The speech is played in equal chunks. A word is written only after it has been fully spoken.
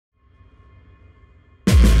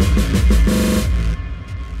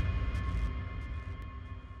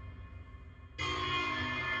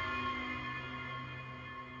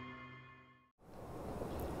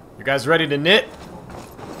You guys ready to knit?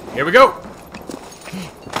 Here we go!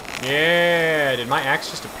 Yeah! Did my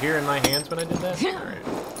axe just appear in my hands when I did that? Alright.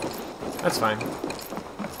 That's fine.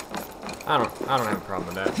 I don't have a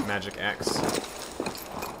problem with that. Magic axe.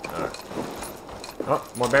 Alright. Oh,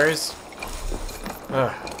 more berries?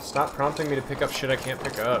 Ugh, stop prompting me to pick up shit I can't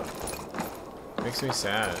pick up. Makes me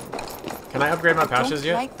sad. Can I upgrade my pouches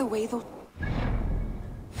yet? Like the way Can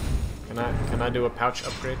I do a pouch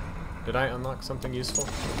upgrade? Did I unlock something useful?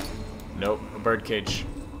 Nope, a bird cage.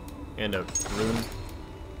 And a rune.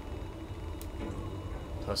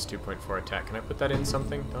 Plus 2.4 attack. Can I put that in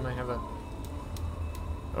something? Don't I have a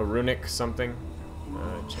runic something?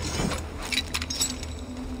 Change that.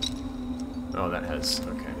 Oh, that has,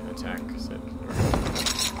 okay, attack.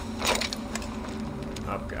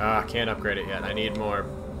 Can't upgrade it yet. I need more.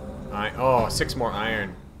 Oh, 6 more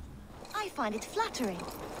iron. I find it flattering.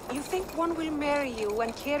 You think one will marry you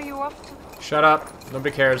and carry you up to... Shut up.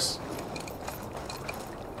 Nobody cares.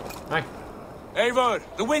 Hi. Eivor,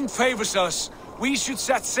 the wind favors us. We should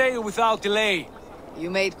set sail without delay. You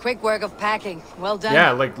made quick work of packing. Well done.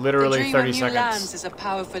 Yeah, like literally the 30 dream of new lands seconds. is a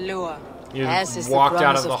powerful lure. You As is walked the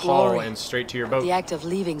out of promise the hall glory. and straight to your boat. The act of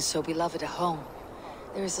leaving so beloved a home.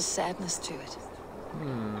 There is a sadness to it.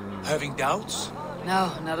 Having doubts?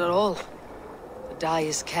 No, not at all. The die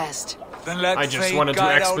is cast. Then let I just fate wanted to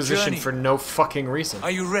guide our exposition journey. for no fucking reason.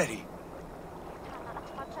 Are you ready?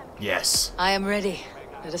 Yes. I am ready.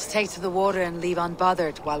 Let us take to the water and leave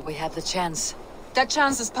unbothered while we have the chance. That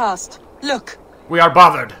chance is past. Look. We are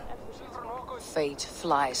bothered. Fate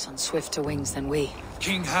flies on swifter wings than we.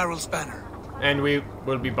 King Harald's banner. And we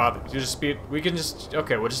will be bothered. We can just,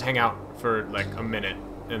 okay, we'll just hang out for like a minute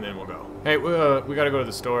and then we'll go. Hey, we gotta go to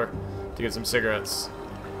the store to get some cigarettes.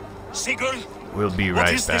 Sigurd? We'll be What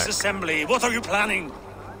right is back. this assembly? What are you planning?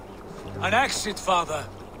 An exit, father.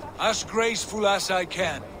 As graceful as I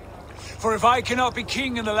can. For if I cannot be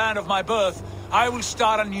king in the land of my birth, I will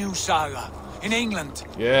start a new saga. In England.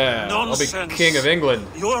 Yeah, Nonsense. I'll be king of England.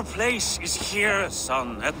 Your place is here,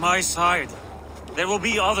 son, at my side. There will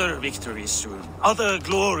be other victories soon. Other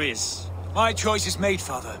glories. My choice is made,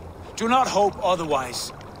 father. Do not hope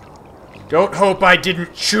otherwise. Don't hope I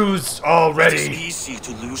didn't choose It is already. easy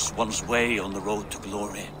to lose one's way on the road to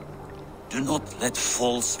glory. Do not let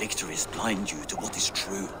false victories blind you to what is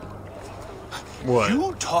true. What?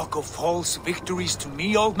 You talk of false victories to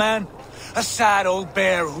me, old man? A sad old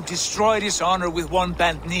bear who destroyed his honor with one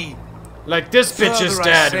bent knee. Like this bitch's Further I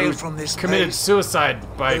dad sail who from this committed place,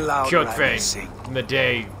 suicide by the louder I will Kjotve sing. in the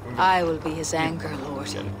day. I will be his anchor, Lord.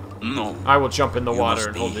 No. I will jump in the You water must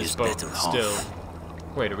and be hold this his boat better half. still.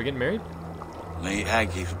 Wait, are we getting married? May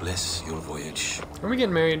Agir bless your voyage. Are we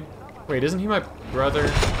getting married? Wait, isn't he my brother?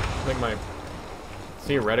 Like my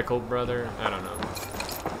theoretical brother? I don't know.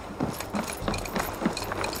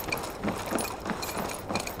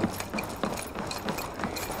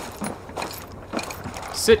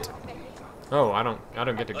 Sit. Oh, I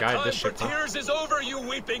don't get to guide this ship. The time Huh? for tears is over, you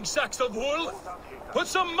weeping sacks of wool. Put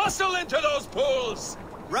some muscle into those pools.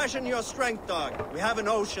 Ration your strength, dog. We have an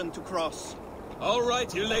ocean to cross. All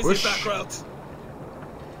right, you lazy Whoosh. backrout.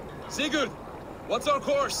 Sigurd, what's our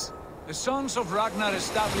course? The sons of Ragnar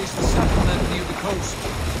established a settlement near the coast.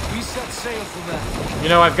 We set sail for them. You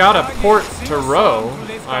know, I've got a port to row.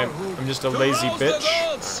 I'm just a lazy To rouse the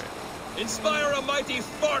bitch. gods! Inspire a mighty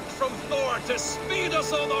fart from Thor to speed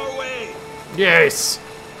us on our way. Yes,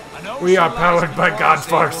 An ocean we are lies powered by before God us,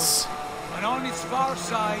 farts. Eivor, and on its far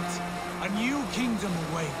side, a new kingdom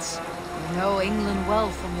awaits. You know England well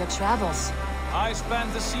from your travels. I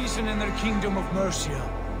spent the season in their kingdom of Mercia,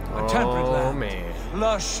 a temperate Oh land, man.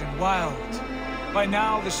 lush and wild. By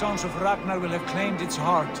now, the sons of Ragnar will have claimed its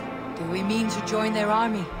heart. Do we mean to join their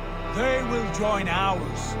army? They will join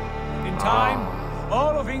ours. In time,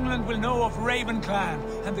 all of England will know of Raven Clan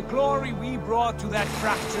and the glory we brought to that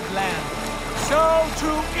fractured land. So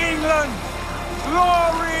to England,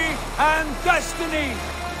 glory and destiny.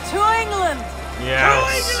 To England!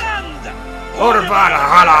 Yes. England! Order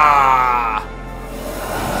Valhalla!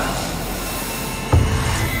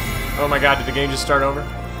 Oh my god, did the game just start over?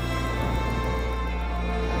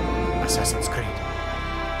 Assassin's Creed.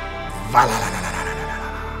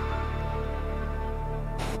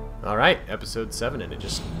 Alright, episode 7, and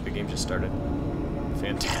the game just started.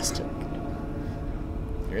 Fantastic.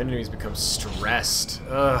 Your enemies become stressed.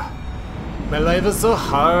 Ugh. My life is so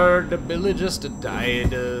hard, the villagers just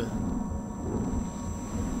died.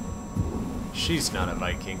 She's not a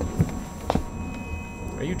Viking.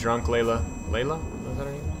 Are you drunk, Layla? Layla? Was that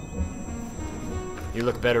her name? You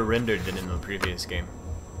look better rendered than in the previous game.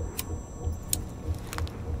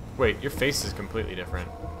 Wait, your face is completely different.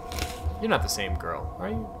 You're not the same girl, are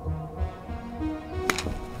you?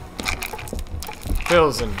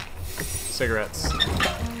 Pills and cigarettes.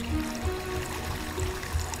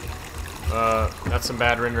 That's some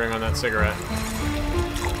bad rendering on that cigarette.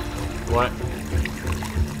 What?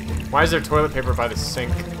 Why is there toilet paper by the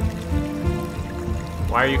sink?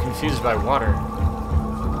 Why are you confused by water?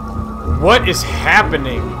 What is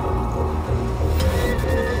happening?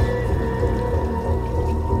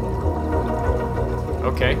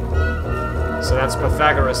 Okay. So that's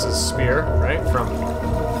Pythagoras' spear, right? From...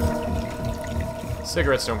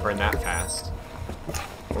 Cigarettes don't burn that fast.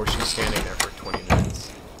 Or she's standing there for 20 minutes.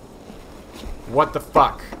 What the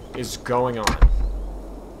fuck is going on?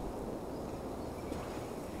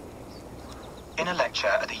 In a lecture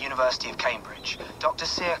at the University of Cambridge, Dr.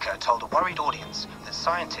 Circa told a worried audience that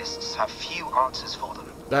scientists have few answers for them.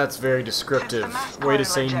 That's very descriptive. Way to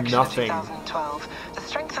say nothing. 2012, the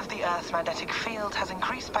strength of the Earth's magnetic field has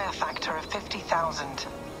increased by a factor of 50,000.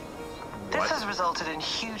 This has resulted in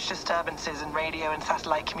huge disturbances in radio and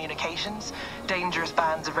satellite communications, dangerous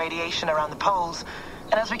bands of radiation around the poles,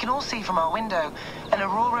 and as we can all see from our window, an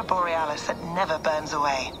aurora borealis that never burns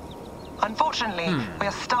away. Unfortunately, we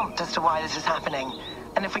are stumped as to why this is happening,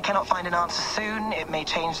 and if we cannot find an answer soon, it may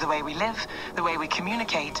change the way we live, the way we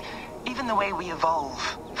communicate, even the way we evolve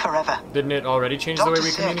forever. Didn't it already change the way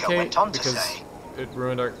we communicate? Went on to because say, it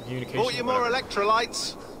ruined our communication. Bought you more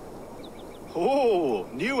electrolytes? Oh,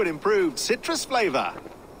 new and improved citrus flavor.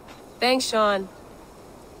 Thanks, Sean.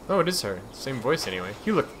 Oh, it is her. Same voice anyway.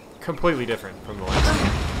 You look completely different from the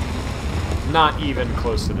last one. Not even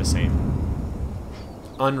close to the same.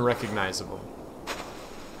 Unrecognizable.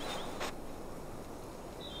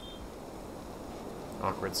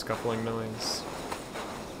 Awkward scuffling noise.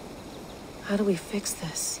 How do we fix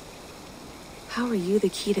this? How are you the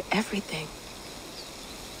key to everything?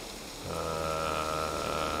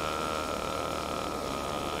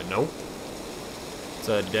 No. It's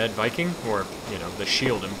a dead Viking, or, you know, the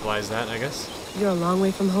shield implies that, I guess. You're a long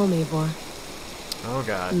way from home, Eivor. Oh,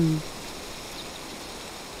 God.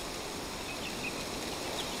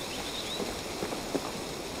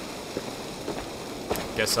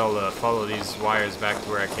 Guess I'll follow these wires back to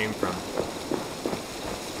where I came from.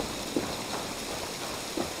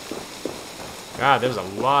 God, there's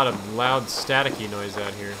a lot of loud staticky noise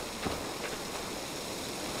out here.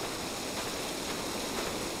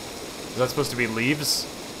 Is that supposed to be leaves?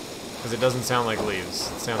 Because it doesn't sound like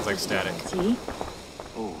leaves. It sounds like static. Tea?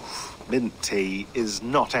 Oh, mint tea is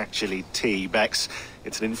not actually tea, Bex.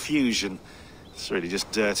 It's an infusion. It's really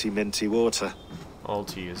just dirty, minty water. All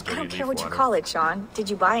tea is dirty I don't leaf care what water. you call it, Sean. Did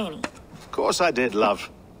you buy any? Of course I did, love.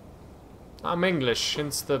 I'm English,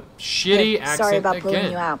 hence the shitty accent Sorry about again.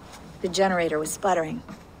 pulling you out. The generator was sputtering.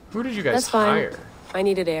 Who did you guys That's fine. hire? I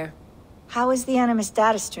needed air. How is the Animus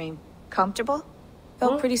data stream? Comfortable?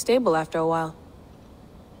 Felt pretty stable after a while.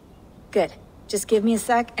 Good. Just give me a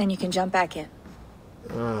sec and you can jump back in.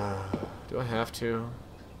 Do I have to?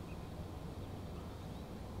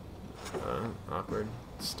 Awkward.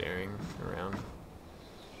 Staring around.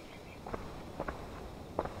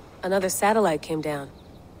 Another satellite came down.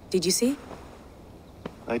 Did you see?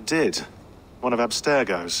 I did. One of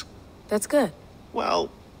Abstergo's. That's good.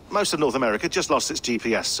 Well, most of North America just lost its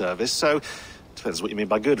GPS service, so depends what you mean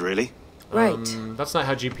by good, really. Right. That's not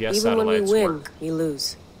how GPS Even when we satellites win, work. we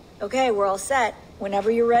lose. Okay, we're all set.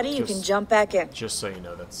 Whenever you're ready, you can jump back in. Just so you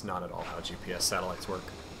know, that's not at all how GPS satellites work.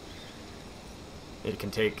 It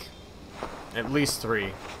can take at least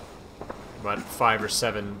 3, about 5 or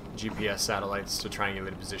 7 GPS satellites to triangulate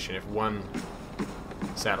a position if one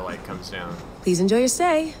satellite comes down. Please enjoy your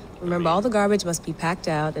stay. Remember, all the garbage must be packed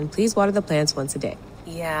out, and please water the plants once a day.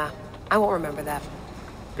 Yeah, I won't remember that.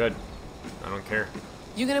 Good. I don't care.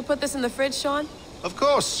 You gonna put this in the fridge, Sean? Of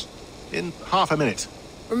course. In half a minute.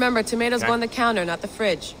 Remember, tomatoes Okay. go on the counter, not the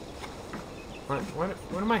fridge.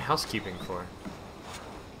 What am I housekeeping for?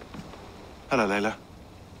 Hello, Layla.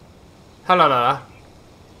 Hello, Lala.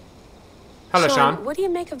 Hello, Sean. What do you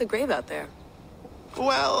make of the grave out there?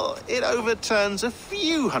 Well, it overturns a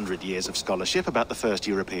few hundred years of scholarship about the first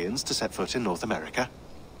Europeans to set foot in North America.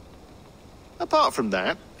 Apart from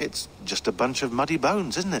that, it's just a bunch of muddy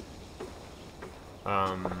bones, isn't it?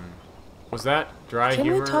 Was that dry Can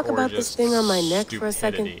humor we talk or about this just thing on my neck for a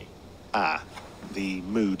second? stupidity? Ah, the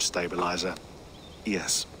mood stabilizer.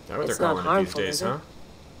 Yes. Is that what It's they're not calling it harmful, these days, is it? huh?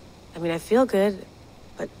 I mean, I feel good,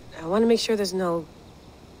 but I want to make sure there's no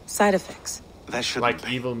side effects. There shouldn't Like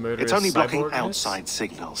be. evil murderous It's only blocking cyborgness? outside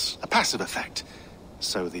signals. A passive effect.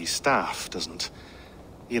 So the staff doesn't,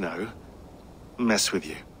 you know, mess with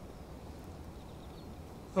you.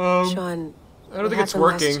 Sean, I don't think it's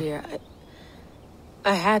what happened last working. year, I-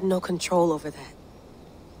 I had no control over that.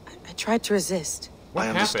 I tried to resist. What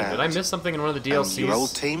happened? Did I miss something in one of the DLCs? Your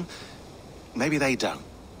old team? Maybe they don't.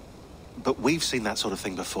 But we've seen that sort of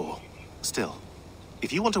thing before. Still,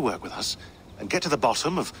 if you want to work with us and get to the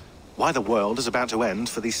bottom of why the world is about to end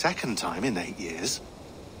for the second time in 8 years,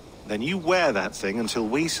 then you wear that thing until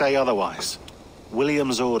we say otherwise.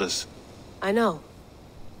 William's orders. I know.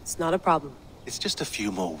 It's not a problem. It's just a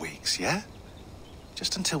few more weeks, yeah?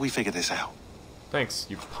 Just until we figure this out. Thanks,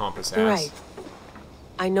 you pompous ass. You're right.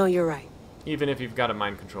 I know you're right. Even if you've got a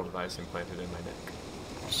mind control device implanted in my neck.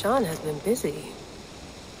 Sean has been busy.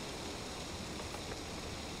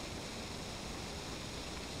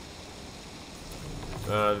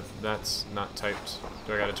 That's not typed.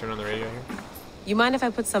 Do I gotta turn on the radio here? You mind if I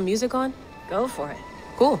put some music on? Go for it.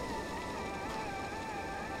 Cool.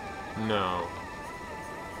 No.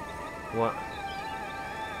 What?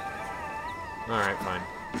 Alright, fine.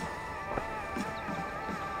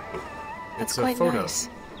 That's It's a quite photo. nice.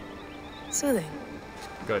 Soothing.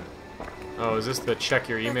 Good. Oh, is this the check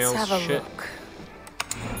your emails Let's have a shit? look.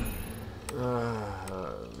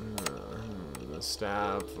 The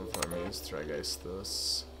staff of Hermes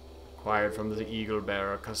Trismegistus, acquired from the eagle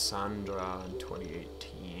bearer Cassandra in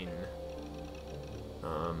 2018.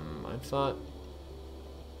 I thought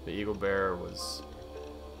the eagle bearer was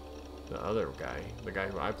the other guy, the guy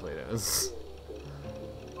who I played as.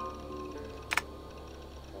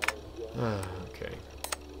 Okay.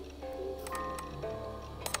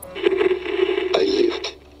 I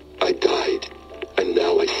lived, I died, and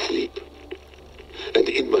now I sleep. And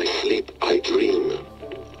in my sleep I dream.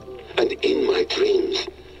 And in my dreams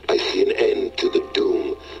I see an end to the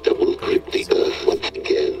doom that will grip the earth once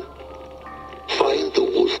again. Find the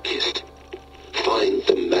wolf-kissed. Find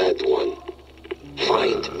the mad one.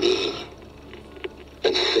 Find me.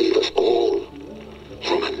 And save us all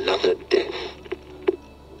from another death.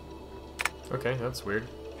 Okay, that's weird.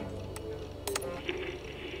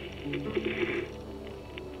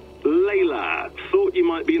 Layla, thought you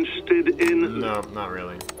might be interested in... No, not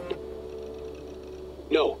really.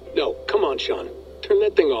 No, come on, Sean. Turn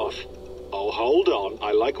that thing off. Oh, hold on.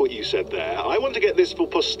 I like what you said there. I want to get this for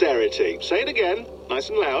posterity. Say it again, nice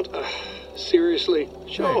and loud. Seriously?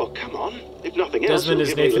 Sure, come on. If nothing else, Desmond you'll is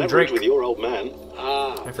give me Nathan leverage Drake. with your old man.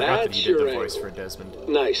 Ah, I forgot that he did the your voice angle. for Desmond.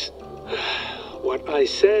 Nice. What I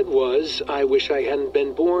said was, I wish I hadn't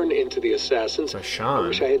been born into the Assassins. So Sean, I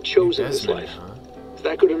wish I had chosen this Desmond, life. huh? Is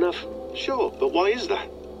that good enough? Sure, but why is that?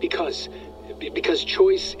 Because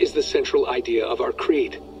choice is the central idea of our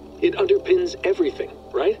creed. It underpins everything,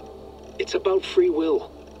 right? It's about free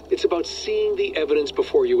will. It's about seeing the evidence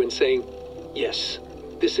before you and saying, yes,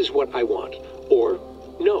 this is what I want. Or,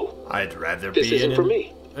 no, I'd rather this be isn't in for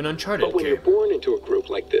me. an Uncharted But when game. you're born into a group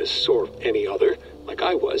like this, or any other, like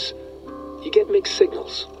I was, you get mixed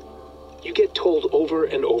signals. You get told over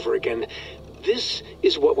and over again, this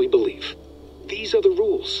is what we believe. These are the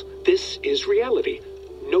rules. This is reality.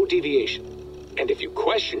 No deviation. And if you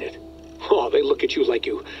question it, oh, they look at you like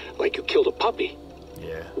you killed a puppy.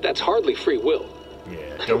 Yeah. That's hardly free will.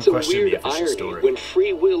 Yeah, don't It's a question weird the official irony story. when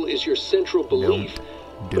free will is your central belief,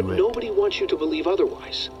 do but it. nobody wants you to believe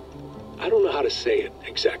otherwise. I don't know how to say it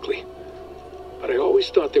exactly, but I always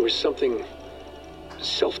thought there was something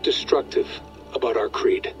self-destructive about our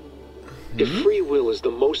creed. If free will is the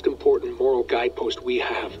most important moral guidepost we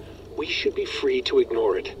have, we should be free to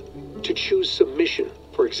ignore it. To choose submission,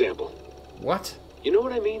 for example. What? You know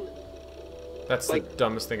what I mean? That's Like, the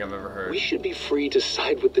dumbest thing I've ever heard. We should be free to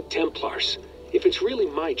side with the Templars. If it's really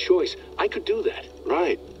my choice, I could do that.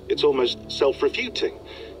 Right. It's almost self-refuting.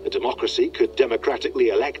 A democracy could democratically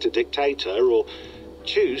elect a dictator or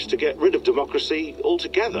choose to get rid of democracy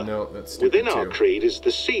altogether. No, that's stupid Within our too. creed is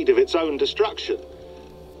the seed of its own destruction.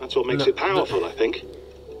 That's what makes No, it powerful, I think.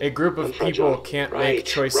 A group of And people fragile. can't Right, make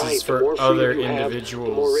choices right. The for more freedom other you have, individuals.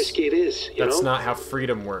 the more risky it is, you That's know? not how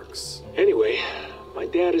freedom works. Anyway, my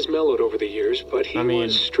dad has mellowed over the years, but he I mean,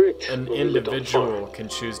 was strict. an when we lived on individual farm. can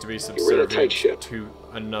choose to be were in a subservient tight ship. to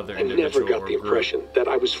another I individual never got or the group. impression that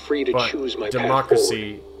I was free to But choose my path forward.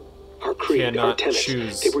 democracy Our creed, our cannot tenets,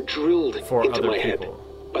 choose they were drilled for into other my head.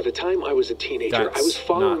 people. By the time I was a teenager, I That's was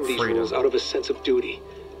following not these freedom. rules out of a sense of duty.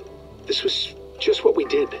 This was just what we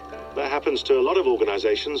did. That happens to a lot of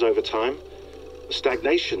organizations over time. The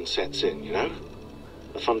stagnation sets in, you know?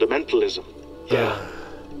 The fundamentalism. Yeah.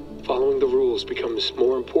 Following the rules becomes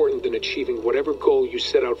more important than achieving whatever goal you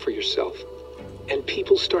set out for yourself. And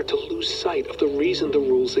people start to lose sight of the reason the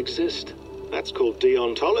rules exist. That's called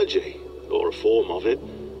deontology, or a form of it.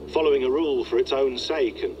 Following a rule for its own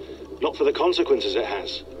sake and not for the consequences it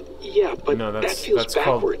has. Yeah, but No, that that's feels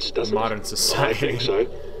called backwards, doesn't modern it? society. I think so.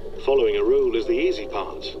 Following a rule is the easy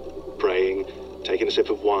part. Praying, taking a sip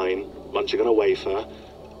of wine, munching on a wafer.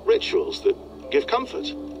 Rituals that give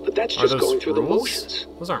comfort. But that's just going through the motions.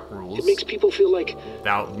 Those aren't rules. It makes people feel like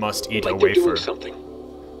thou must eat like a they're wafer. Doing something.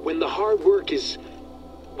 When the hard work is,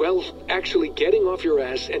 well, actually getting off your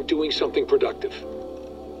ass and doing something productive.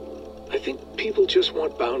 I think people just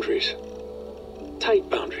want boundaries. Tight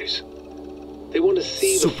boundaries. They want to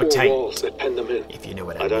see the four walls that pen them in. If you know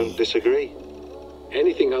what I mean. I don't disagree.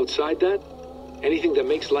 Anything outside that, anything that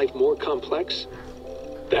makes life more complex,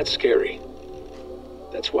 that's scary.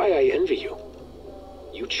 That's why I envy you.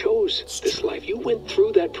 You chose this life. You went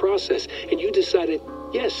through that process, and you decided,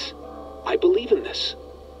 yes, I believe in this.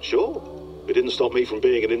 Sure. It didn't stop me from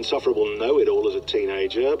being an insufferable know-it-all as a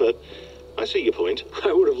teenager, but I see your point.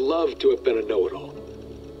 I would have loved to have been a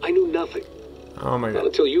know-it-all. I knew nothing. Oh my god. Not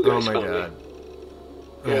until you guys oh my found god.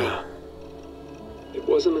 me. Yeah. It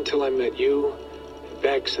wasn't until I met you, and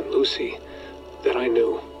Bex, and Lucy, that I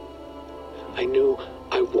knew. I knew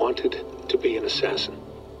I wanted to be an assassin.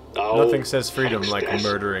 Oh, nothing says freedom thanks, like Des.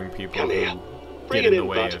 murdering people Come here. who Bring get it in the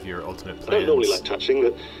way bud. of your ultimate I plans. don't normally like touching,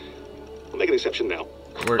 but I'll make an exception now.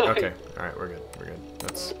 We're okay. All right, we're good. We're good.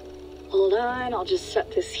 That's. Hold on, I'll just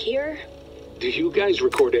set this here. Do you guys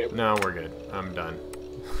record it? No, we're good. I'm done.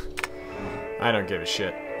 I don't give a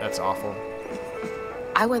shit. That's awful.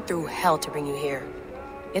 I went through hell to bring you here.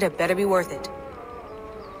 It had better be worth it.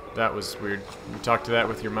 That was weird. You talk to that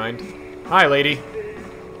with your mind. Hi, lady.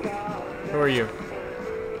 Who are you?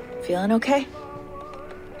 Feeling okay?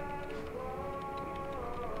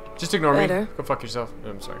 Just ignore Better. me. Go fuck yourself.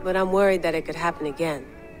 I'm sorry. But I'm worried that it could happen again.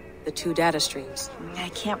 The 2 data streams. I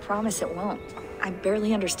can't promise it won't. I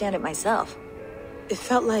barely understand it myself. It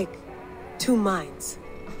felt like 2 minds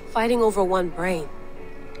fighting over 1 brain.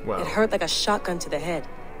 Well. It hurt like a shotgun to the head.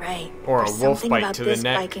 Right. Or a There's wolf something bite about to the this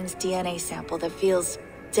neck. Viking's DNA sample that feels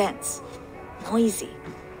dense, noisy.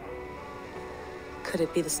 Could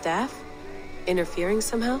it be the staff? Interfering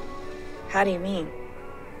somehow? How do you mean?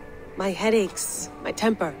 My headaches, my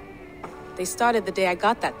temper. They started the day I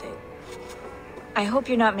got that thing. I hope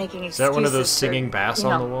you're not making excuses. Is that one of those for, singing bass you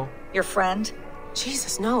on know, the wall? Your friend?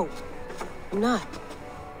 Jesus, no. I'm not.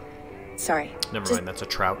 Sorry. Never mind, that's a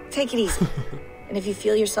trout. Take it easy. And if you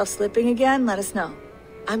feel yourself slipping again, let us know.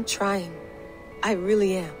 I'm trying. I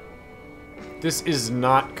really am. This is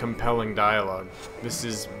not compelling dialogue. This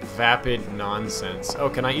is vapid nonsense. Oh,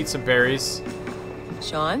 can I eat some berries?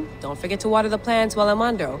 Sean, don't forget to water the plants while I'm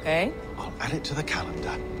under, okay? I'll add it to the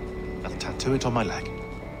calendar. I'll tattoo it on my leg.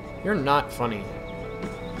 You're not funny.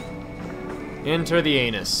 Enter the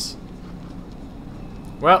anus.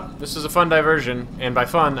 Well, this is a fun diversion, and by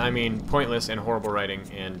fun, I mean pointless and horrible writing,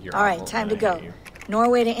 and you're All right, awful, time and to I go. hate you.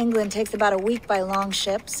 Norway to England takes about a week by long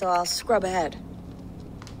ship, so I'll scrub ahead.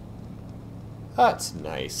 That's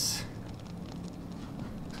nice.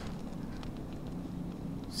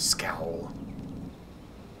 Scowl.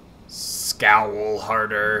 Scowl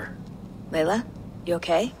harder. Layla, you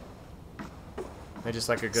okay? I just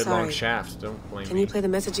like a good long Sorry. shaft. Don't blame Can me. you play the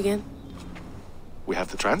message again? We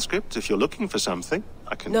have the transcript if you're looking for something.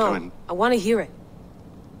 I can go No, and... I want to hear it.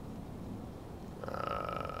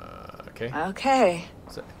 Okay. Okay.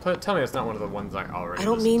 So, tell me it's not one of the ones I already I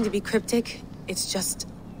don't listened mean to be cryptic. It's just...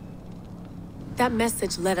 That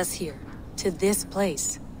message led us here. To this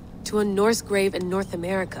place. To a Norse grave in North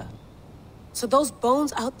America. So those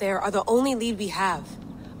bones out there are the only lead we have.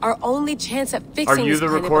 Our only chance at fixing you this the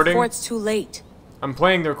planet recording? before it's too late. I'm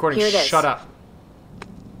playing the recording. Here it is. Shut up.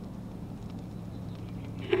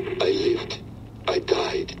 I lived, I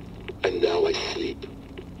died, and now I sleep.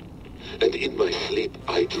 And in my sleep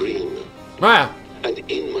I dream. Ah! And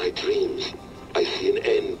in my dreams I see an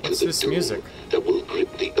end What's to the this doom music? that will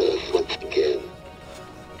grip the earth once again.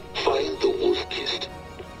 Find the wolf-kissed.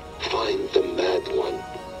 Find the mad one.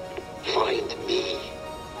 Find me.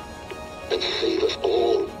 And save us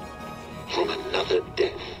all from another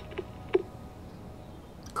death.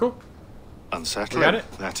 Cool. Unsettling, Got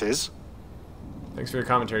it? that is. Thanks for your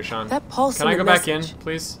commentary, Sean. That pulse Can in I the go back in, message.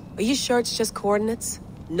 please? Are you sure it's just coordinates?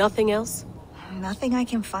 Nothing else? Nothing I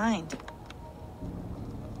can find.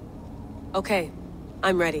 Okay,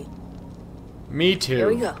 I'm ready. Me too. Here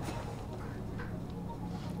we go.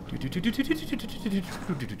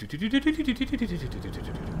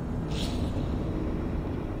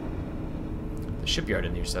 The shipyard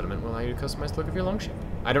in your settlement will allow you to customize the look of your longship.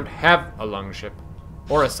 I don't have a longship.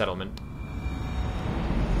 Or a settlement.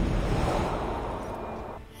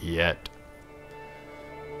 Yet.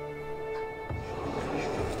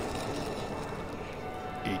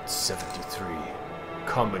 '873.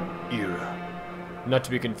 Common Era. Not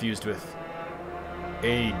to be confused with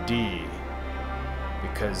AD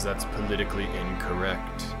Because that's politically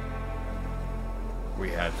incorrect. We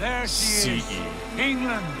had There she is. CE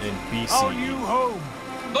England, and our new BCE. home.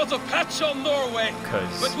 Not a patch on Norway,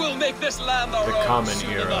 Because but we'll make this land our the own Common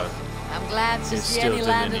soon Era enough. I'm glad to is see still any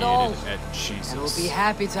land at all. delineated at Jesus. I will be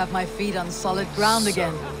happy to have my feet on solid ground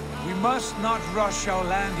again. We must not rush our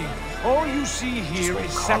landing. All you see here won't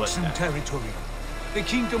is call it Saxon that. territory. The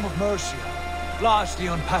Kingdom of Mercia, largely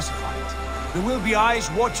unpacified. There will be eyes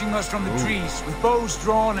watching us from the trees, with bows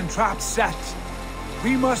drawn and traps set.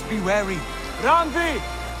 We must be wary. Randvi,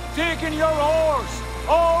 take in your oars,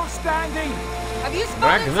 all standing. Have you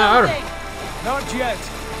spotted Ragnar. something? Not yet.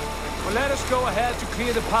 But let us go ahead to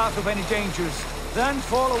clear the path of any dangers. Then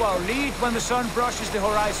follow our lead when the sun brushes the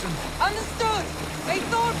horizon. Understood. May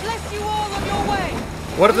Thor bless you all on your way.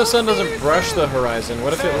 What if the sun doesn't brush the horizon?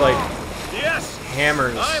 What if it, like, Yes,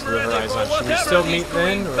 hammers I'm the ready horizon? for Should we whatever still these meet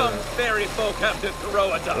then? green Or... thumb fairy folk have to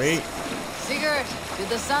throw at us. Wait. Sigurd, do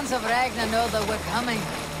the sons of Ragnar know that we're coming?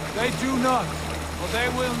 They do not, but they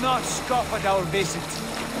will not scoff at our visit.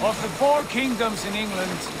 Of the 4 kingdoms in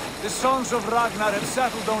England, the sons of Ragnar have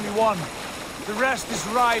settled only one. The rest is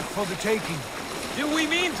ripe for the taking. Do we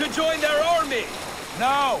mean to join their army?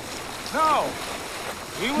 No, no.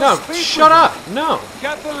 We will No, speak shut with up! them, No!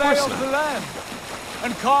 get the lay of the land,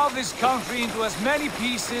 and carve this country into as many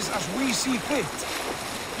pieces as we see fit.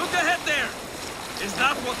 Look ahead there! Is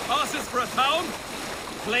that what passes for a town?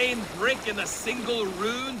 Plain brick in a single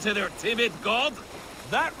rune to their timid god?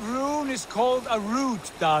 That rune is called a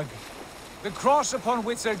root, Dag. The cross upon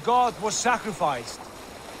which their god was sacrificed.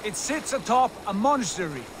 It sits atop a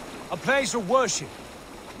monastery, a place of worship.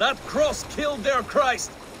 That cross killed their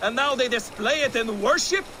Christ, and now they display it in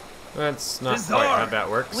worship? That's not Bizarre. quite how that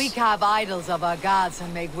works. We carve idols of our gods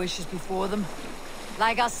and make wishes before them.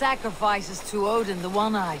 Like our sacrifices to Odin, the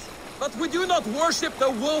One-Eyed. But we do not worship the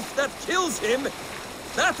wolf that kills him.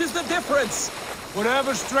 That is the difference.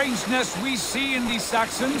 Whatever strangeness we see in these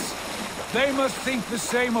Saxons, they must think the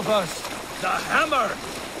same of us. The hammer!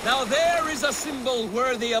 Now there is a symbol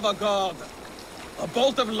worthy of a god. A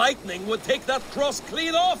bolt of lightning would take that cross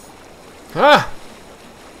clean off. Ah!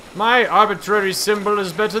 My arbitrary symbol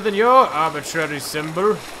is better than your arbitrary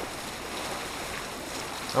symbol.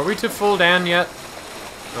 Are we to full Dan yet?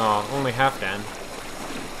 Oh, only half Dan.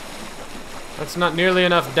 That's not nearly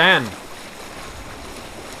enough Dan.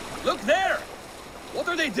 Look there! What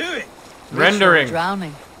are they doing? Rendering.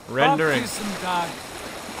 Drowning. Rendering. Baptism, Dag.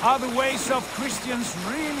 Are the ways of Christians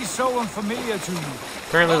really so unfamiliar to you?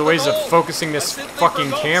 Apparently the ways of focusing this I simply fucking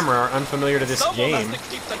forgot. camera are unfamiliar to this Someone game. has to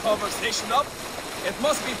keep the conversation up. It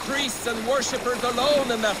must be priests and worshippers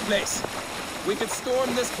alone in that place. We could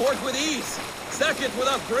storm this port with ease. Sack it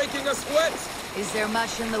without breaking a sweat. Is there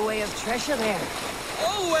much in the way of treasure there?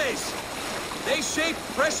 Always! They shape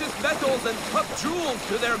precious metals and cut jewels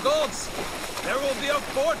to their gods. There will be a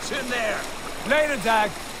fortune there. Later,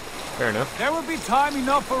 Dag. Fair enough. There will be time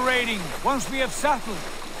enough for raiding once we have settled.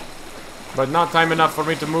 But not time enough for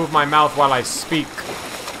me to move my mouth while I speak.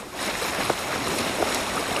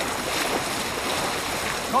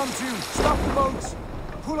 Come to, stop the boats.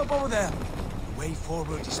 Pull up over there. The way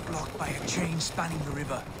forward is blocked by a chain spanning the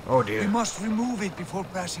river. Oh dear. We must remove it before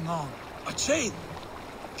pressing on. A chain?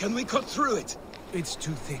 Can we cut through it? It's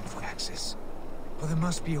too thick for access. But there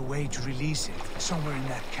must be a way to release it somewhere in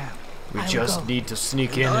that camp. We just need to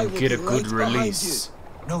sneak in And I and will get a be good right behind release.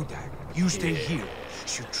 No, Dag. You stay here.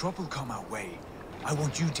 Should trouble come our way, I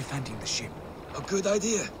want you defending the ship. A good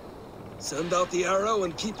idea. Send out the arrow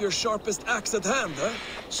and keep your sharpest axe at hand, huh?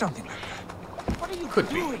 Something like that. What are you Could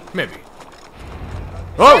doing? be. Maybe.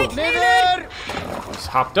 Oh! Just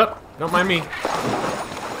hopped up. Don't mind me.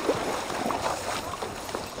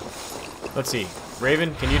 Let's see.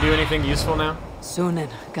 Raven, can you do anything useful now? Sunan,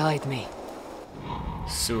 guide me.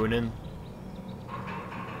 Sunan.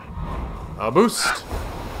 A boost.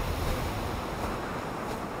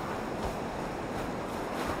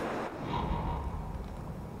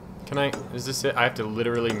 Can I... Is this it? I have to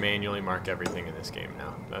literally manually mark everything in this game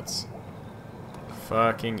now. That's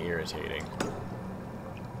fucking irritating.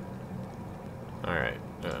 Alright.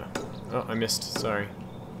 Oh, I missed. Sorry.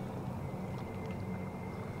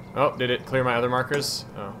 Oh, did it clear my other markers?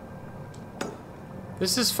 Oh.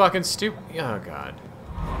 This is fucking stupid. Oh, God.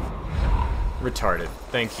 Retarded.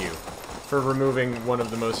 Thank you for removing one of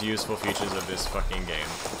the most useful features of this fucking game.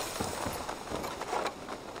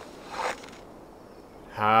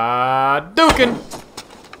 Hadouken!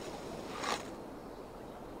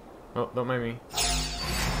 Oh, don't mind me.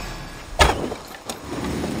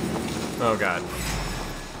 Oh, God.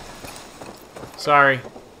 Sorry.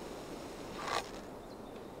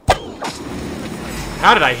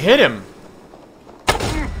 How did I hit him?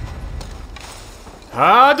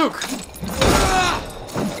 Hadouken!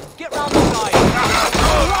 Get round the side.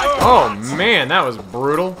 Oh man, that was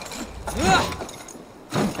brutal.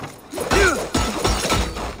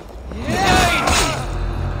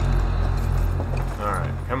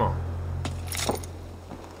 Alright, come on.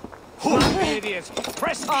 Idiot.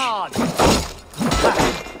 Press hard.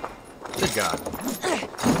 Good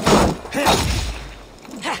God.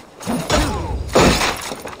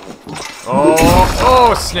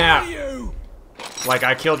 Oh, snap. Like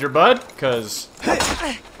I killed your bud? Cause...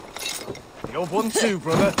 You're one too,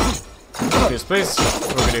 brother. Yes, please.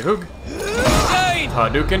 Hoogity hoog.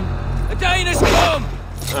 Hadouken. The Dane has come!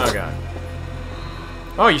 Oh, God.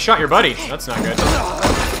 Oh, you shot your buddy. That's not good.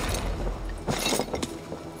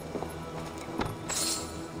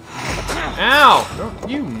 Ow! Oh,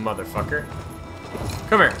 you motherfucker.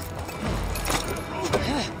 Come here.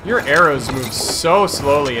 Your arrows move so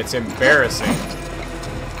slowly, it's embarrassing.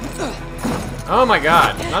 Oh my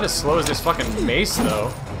God. Not as slow as this fucking mace,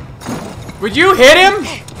 though. Would you hit him?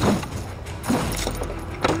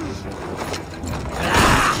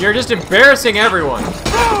 You're just embarrassing everyone.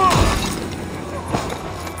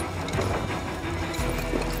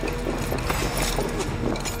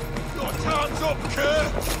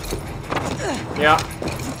 Yeah.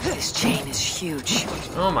 This chain is huge.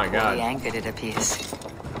 Oh my God. We anchored it a piece.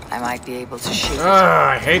 I might be able to shoot it.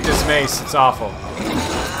 I hate this mace. It's awful.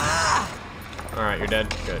 Alright, you're dead.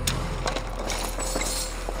 Good.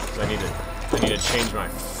 I need to change my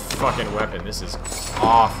fucking weapon. This is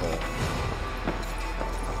awful.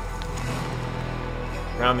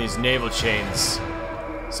 Around these naval chains.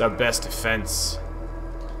 It's our best defense.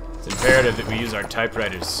 It's imperative that we use our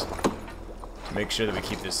typewriters to make sure that we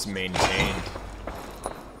keep this maintained.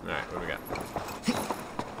 Alright, what do we got?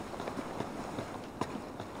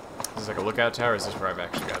 Is this like a lookout tower, or is this where I've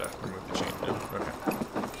actually got to remove the chain? No?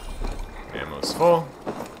 Okay. Ammo's full.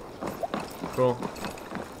 Cool.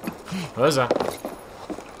 What is that?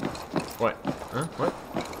 What? Huh? What?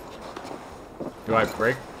 Do I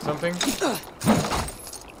break something?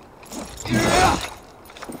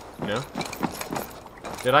 No?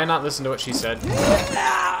 Did I not listen to what she said?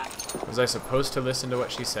 Was I supposed to listen to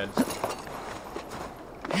what she said?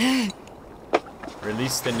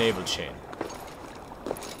 Release the naval chain.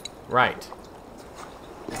 Right.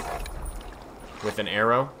 With an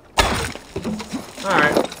arrow?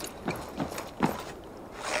 Alright.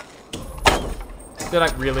 Did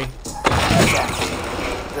I really?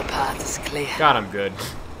 The path is clear. God, I'm good.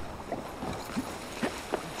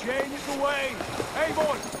 Chain is away. Hey,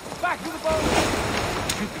 boy, back to the boat.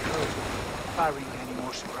 Should be heard. Barring any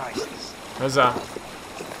more surprises. Huzzah.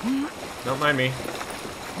 Don't mind me.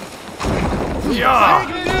 Yeah!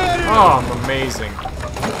 Oh, I'm amazing.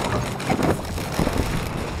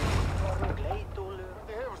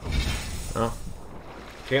 Oh.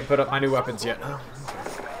 Can't put up my new weapons yet. Oh.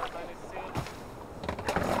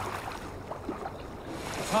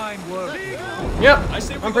 Fine work. Yep, I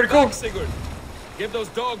say I'm pretty cool. Sigurd. Give those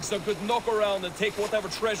dogs a good knock around and take whatever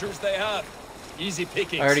treasures they have. Easy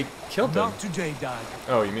pickings. I already killed them. Not today, Dad.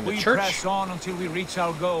 Oh, you mean the we church? press on until we reach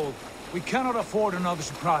our goal. We cannot afford another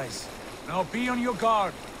surprise. Now be on your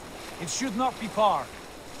guard. It should not be far.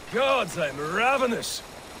 Gods, I'm ravenous.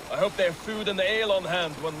 I hope they have food and ale on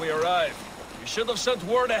hand when we arrive. You should have sent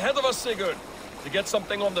word ahead of us, Sigurd, to get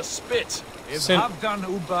something on the spit. If Halfdan,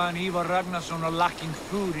 Ubba, and Ivar Ragnarsson are lacking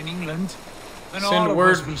food in England, then all Send of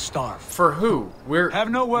word us will starve. for who? Have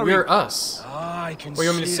no worry. We're us. Ah, I can What, you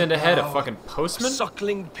want me to see send it ahead? A now. fucking postman?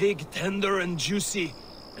 Suckling pig, tender and juicy,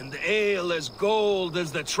 and ale as gold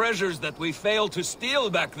as the treasures that we failed to steal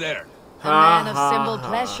back there. A man of simple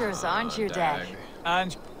pleasures, aren't you, Dad?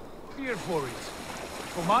 And here for it.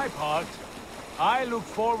 For my part, I look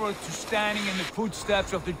forward to standing in the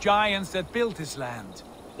footsteps of the giants that built this land.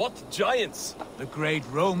 What giants? The great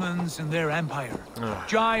Romans and their empire.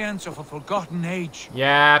 Giants of a forgotten age.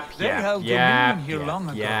 Yep, They yep, held yep, dominion here yep, long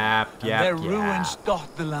ago. yep, And yep, their yep. ruins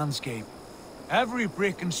dot the landscape. Every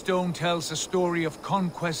brick and stone tells a story of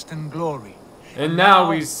conquest and glory. And now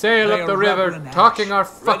we sail they up the are river, rebel and talking our ash.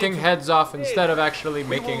 fucking heads off instead of actually We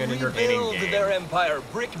making will an entertaining rebuild game. their empire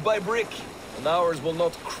brick by brick, and ours will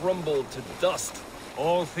not crumble to dust.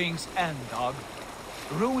 All things end, dog.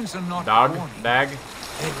 Ruins are not Dog? warning. Dag?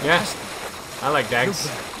 They're Yeah, testing. I like Look dags.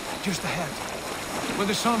 there, just ahead, where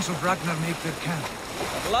the sons of Ragnar make their camp.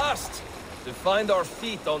 At last, to find our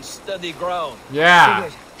feet on steady ground. Yeah,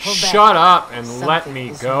 Sigurd, pull back. shut up and let Something me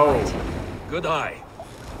is go. right. Good eye.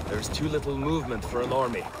 There's too little movement for an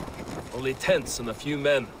army. Only tents and a few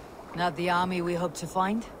men. Not the army we hope to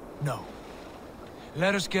find? No.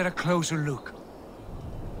 Let us get a closer look.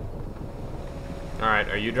 Alright,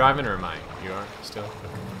 are you driving or am I? You are still?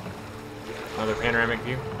 Okay. Another panoramic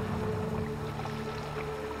view.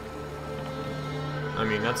 I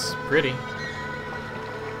mean, that's pretty.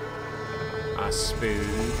 I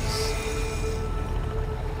suppose.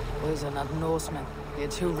 Those are not Norsemen. They're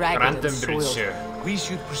too ragged and soiled. We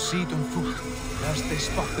should proceed on foot, lest they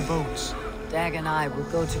spot the boats. Dag and I will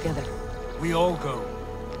go together. We all go.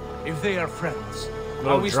 If they are friends,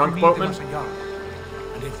 Little always drunk meet them boatman? as a yard.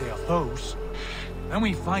 And if they are foes, then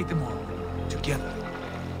we fight them all together.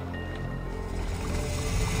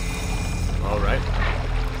 Alright.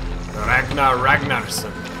 Ragnar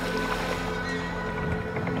Ragnarsson.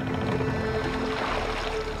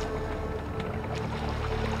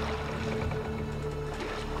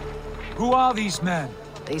 Who are these men?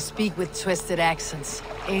 They speak with twisted accents.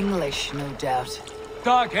 English, no doubt.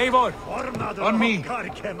 Dag, Eivor! On me!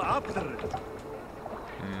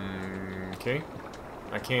 Okay.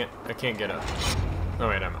 I can't get up. Oh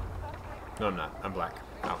wait, I'm up. No, I'm not. I'm black.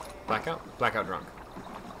 Out. Blackout? Blackout drunk.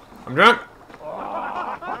 I'm drunk!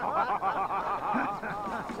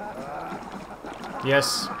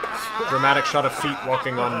 Yes. Dramatic shot of feet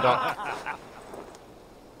walking on dock.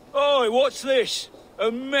 Oi, what's this? A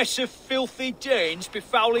mess of filthy Danes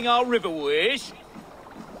befouling our riverways?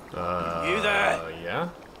 You there? Yeah?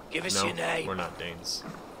 Give us No, your name. we're not Danes.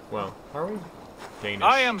 Well, are we? Danish.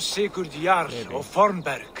 I am Sigurd Jarl of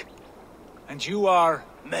Fornberg. And you are...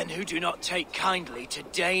 Men who do not take kindly to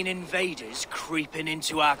Dane invaders creeping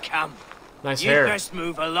into our camp. Nice You hair. best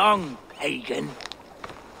move along, pagan.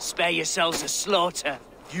 Spare yourselves a slaughter.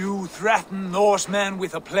 You threaten Norsemen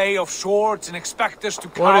with a play of swords and expect us to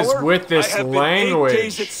cower? What is with this I have been 8 days at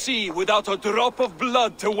language? sea without a drop of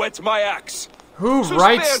blood to wet my axe. Who So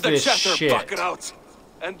writes spare the this chatter, shit? buckerouts,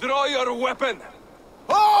 and draw your weapon.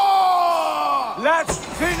 Let's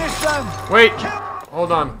finish them! Wait!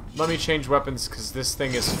 Hold on. Let me change weapons, because this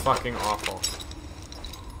thing is fucking awful.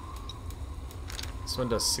 This one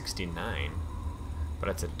does 69. But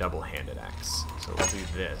it's a double-handed axe. So we'll do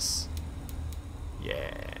this.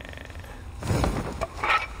 Yeah.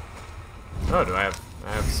 Oh, do I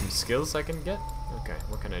have some skills I can get? Okay,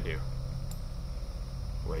 what can I do?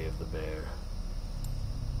 Way of the Bear.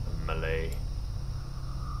 A melee.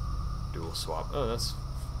 Dual swap. Oh, that's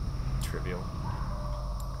trivial.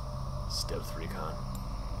 Stealth recon.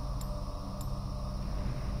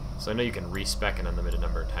 So I know you can respec an unlimited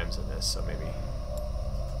number of times in this, so maybe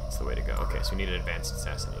that's the way to go. Okay, so we need an advanced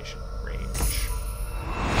assassination range.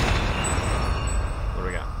 What do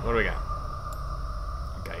we got? What do we got?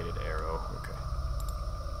 Guided arrow. Okay.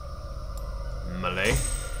 Melee.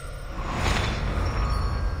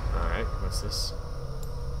 Alright, what's this?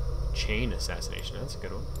 Chain assassination. That's a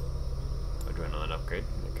good one. Adrenaline upgrade.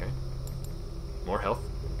 Okay. More health.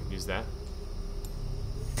 We can use that.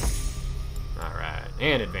 Alright.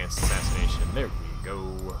 And advanced assassination. There we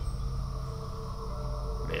go.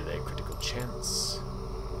 Melee critical chance.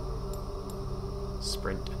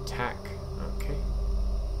 Sprint attack. Okay.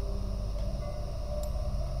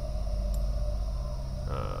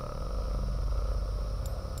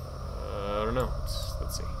 I don't know.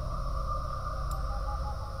 Let's see.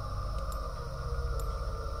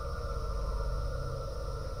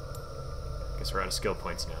 Guess we're out of skill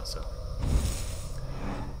points now, so.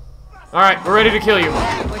 Alright, we're ready to kill you.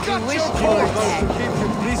 Would you wish you were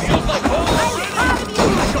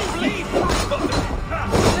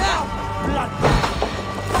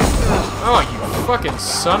Oh, you fucking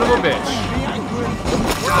son of a bitch.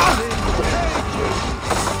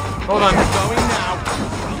 Hold on.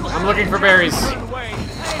 I'm looking for berries.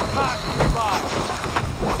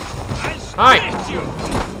 Hi.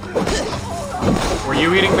 Were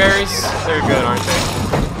you eating berries? They're good, aren't they?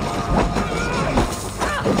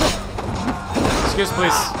 Excuse,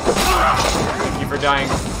 please. Thank you for dying.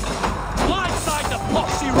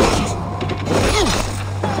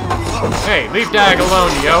 Hey, leave Dag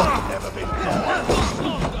alone, yo.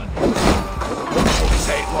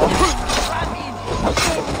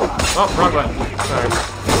 Oh, wrong button. Sorry.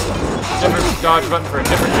 Different dodge button for a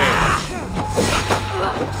different game.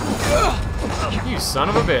 You son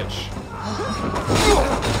of a bitch.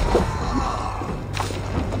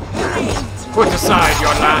 Put aside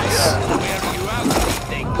your lance.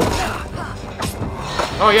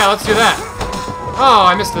 Oh yeah, let's do that. Oh,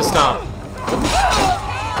 I missed the stomp.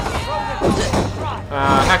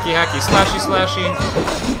 Hacky hacky, slashy slashy.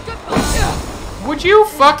 Would you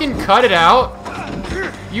fucking cut it out?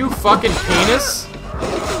 You fucking penis?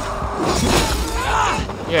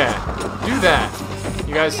 Yeah, do that.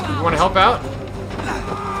 You guys, you wanna help out?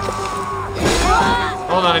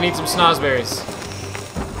 Hold on, I need some snozberries.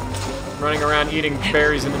 running around eating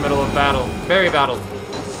berries in the middle of battle. Berry battle.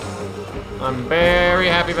 I'm very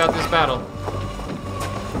happy about this battle.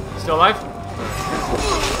 Still alive?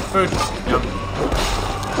 Food. Yum.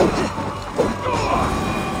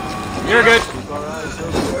 You're good.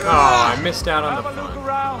 Oh, I missed out on the fun. Look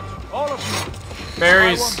around, all of you.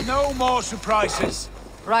 Berries. I want no more surprises.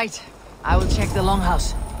 Right. I will check the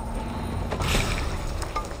longhouse.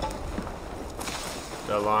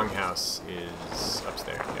 The longhouse is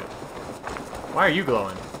upstairs. Yeah. Why are you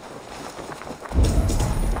glowing?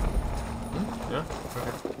 Yeah.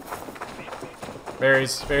 Okay.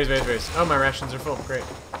 Berries, berries, berries, berries. Oh, my rations are full. Great.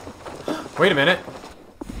 Wait a minute.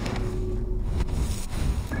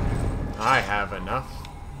 I have enough.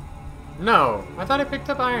 No, I thought I picked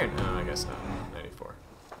up iron. No, I guess not. 94.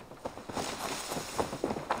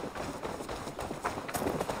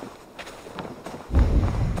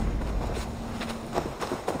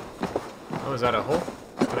 Oh, is that a hole?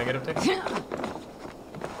 Can I get up there?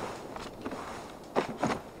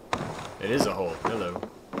 It is a hole. Hello.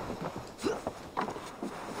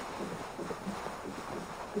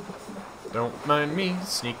 Don't mind me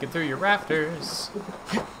sneaking through your rafters.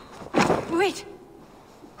 Wait!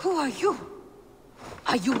 Who are you?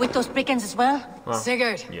 Are you with those brigands as well?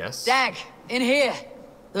 Sigurd. Yes. Dag, in here.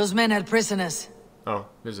 Those men had prisoners. Oh,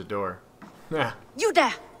 there's a door. Yeah. You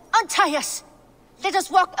there! Untie us! Let us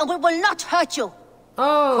walk and we will not hurt you!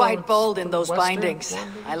 Oh, quite bold in those western bindings.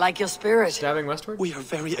 wonder. I like your spirit. Stabbing westward? We are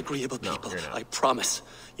very agreeable people, you're not. I promise.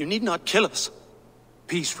 You need not kill us.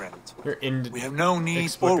 Peace, friend. You're in. We have no need or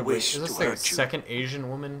inexplicably- wish Is to this like a hurt you. second Asian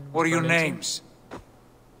woman? What are your run into? names?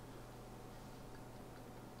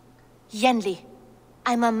 Yenli.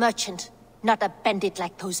 I'm a merchant, not a bandit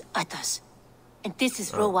like those others. And this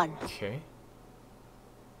is Rowan. Okay.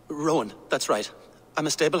 Rowan, that's right. I'm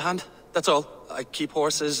a stable hand, that's all. I keep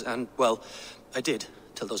horses and, well, I did,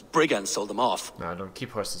 till those brigands sold them off. No, I don't keep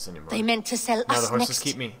horses anymore. They meant to sell Now us the horses next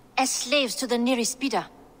keep me. as slaves to the nearest bidder.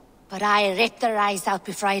 But I ripped their eyes out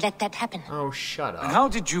before I let that happen. Oh, shut up. And how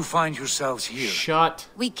did you find yourselves here? Shut.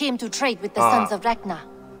 We came to trade with the sons of Ragnar,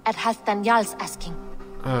 at Halfdan Jarl's asking.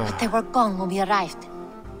 But they were gone when we arrived.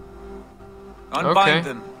 Unbind Okay.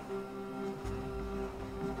 them.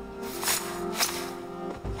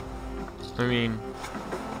 I mean,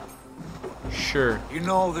 sure. You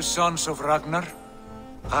know the sons of Ragnar?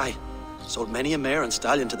 Aye, sold many a mare and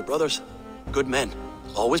stallion to the brothers. Good men,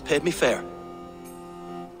 always paid me fair.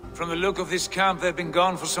 From the look of this camp, they've been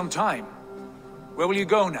gone for some time. Where will you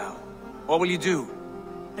go now? What will you do?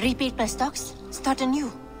 Rebuild my stocks, start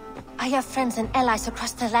anew. I have friends and allies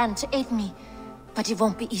across the land to aid me, but it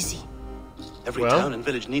won't be easy. Every Well? town and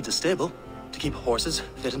village needs a stable to keep horses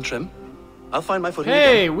fit and trim. I'll find my footing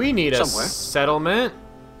Hey, again. we need a somewhere. settlement.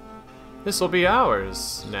 This will be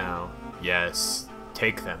ours now. Yes,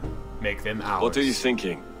 take them. Make them ours. What are you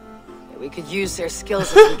thinking? We could use their skills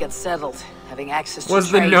as we get settled. Having access to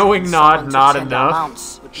Was the trade knowing and nod someone to not tend our enough?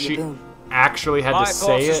 mounts would be a She boon. actually had My to say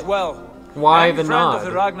thoughts as it? well. Why Any the friend nod? of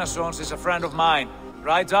the Ragnarsons is a friend of mine.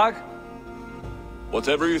 Right, Dag?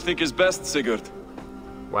 Whatever you think is best, Sigurd.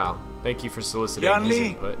 Wow, thank you for soliciting his Janli.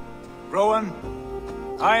 input. Rowan,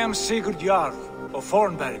 I am Sigurd Jarl of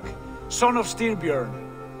Fornberg, son of Styrbjörn.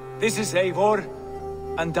 This is Eivor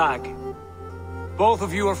and Dag. Both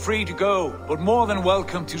of you are free to go, but more than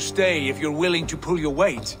welcome to stay if you're willing to pull your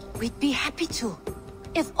weight. We'd be happy to,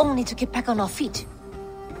 if only to get back on our feet.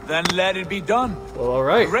 Then let it be done. Well,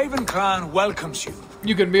 alright. The Raven clan welcomes you.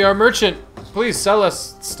 You can be our merchant. Please sell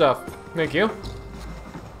us stuff. Thank you.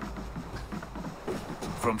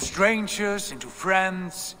 From strangers into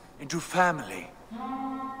friends into family.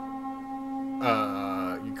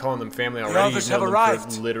 You calling them family The already? others You've known have them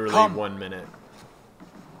arrived. for literally Come. 1 minute.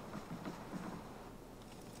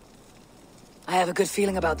 I have a good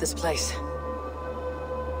feeling about this place.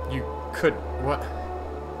 You could... what?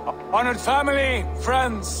 Honored family,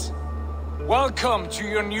 friends, welcome to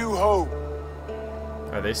your new home.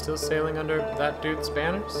 Are they still sailing under that dude's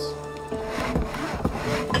banners?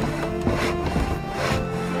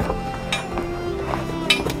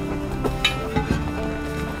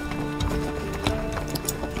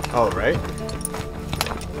 Alright.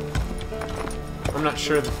 I'm not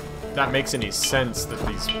sure that makes any sense that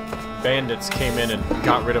these bandits came in and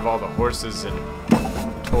got rid of all the horses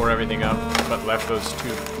and tore everything up, but left those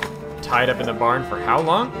two tied up in the barn for how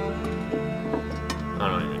long? I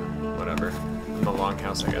don't even... whatever. In the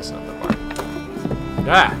longhouse, I guess, not the barn.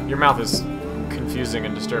 Ah! Your mouth is confusing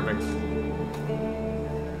and disturbing.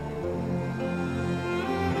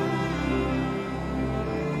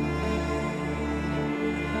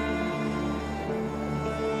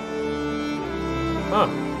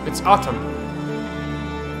 Oh, it's autumn.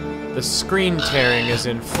 The screen tearing is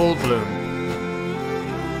in full bloom.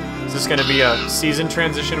 Is this gonna be a season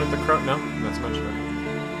transition with the crow? No, not so much.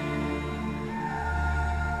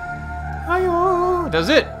 Hi-yo! That's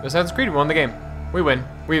it! Assassin's Creed won the game. We win.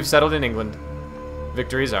 We've settled in England.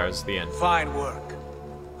 Victory is ours. The end. Fine work.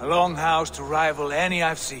 A longhouse to rival any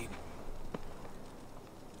I've seen.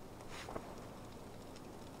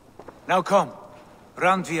 Now come.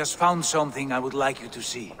 Randvi has found something I would like you to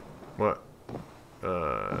see. What?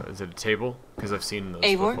 Is it a table? Because I've seen those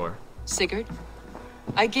Eivor, before. Sigurd,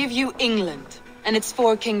 I give you England and its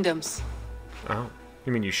 4 kingdoms. Oh.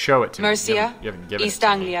 You mean you show it to Mercia, me? You haven't given East it to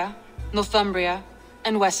me. Anglia, Northumbria,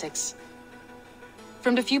 and Wessex.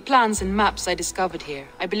 From the few plans and maps I discovered here,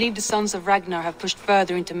 I believe the Sons of Ragnar have pushed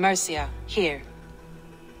further into Mercia, here.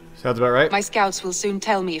 Sounds about right. My scouts will soon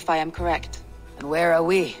tell me if I am correct. And where are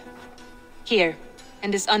we? Here,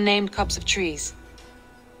 in this unnamed copse of trees.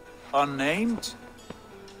 Unnamed?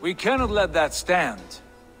 We cannot let that stand.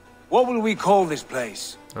 What will we call this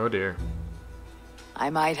place? Oh dear. I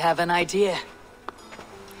might have an idea.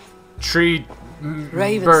 Tree...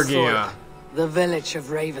 Ravensthorpe, the village of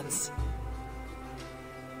ravens.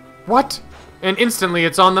 What? And instantly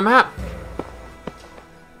it's on the map.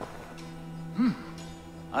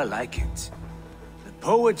 I like it. The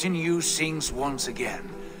poet in you sings once again.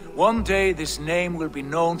 One day this name will be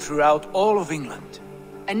known throughout all of England.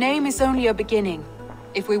 A name is only a beginning.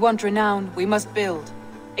 If we want renown, we must build.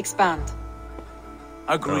 Expand.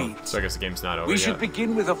 Agreed. Oh, so I guess the game's not over We yet. should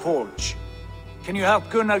begin with a forge. Can you help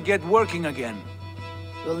Gunnar get working again?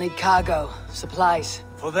 We'll need cargo, supplies.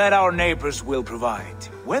 For that our neighbors will provide,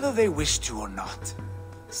 whether they wish to or not.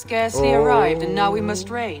 Scarcely arrived, and now we must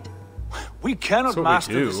raid. We cannot That's what we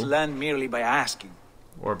master do. this land merely by asking.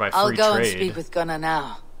 Or by free I'll go trade. and speak with Gunnar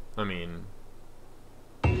now. I mean...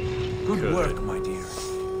 Good work, my dear.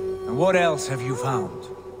 And what else have you found?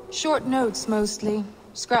 Short notes, mostly.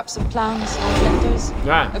 Scraps of plans, old letters,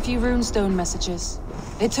 Ah. a few runestone messages.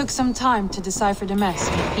 It took some time to decipher the mess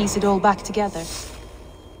and piece it all back together.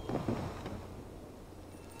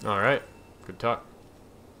 Alright. Good talk.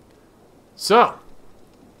 So.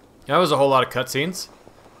 That was a whole lot of cutscenes.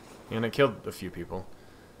 And I killed a few people.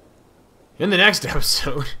 In the next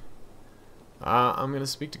episode, I'm going to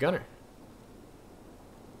speak to Gunnar.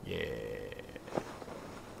 Yeah.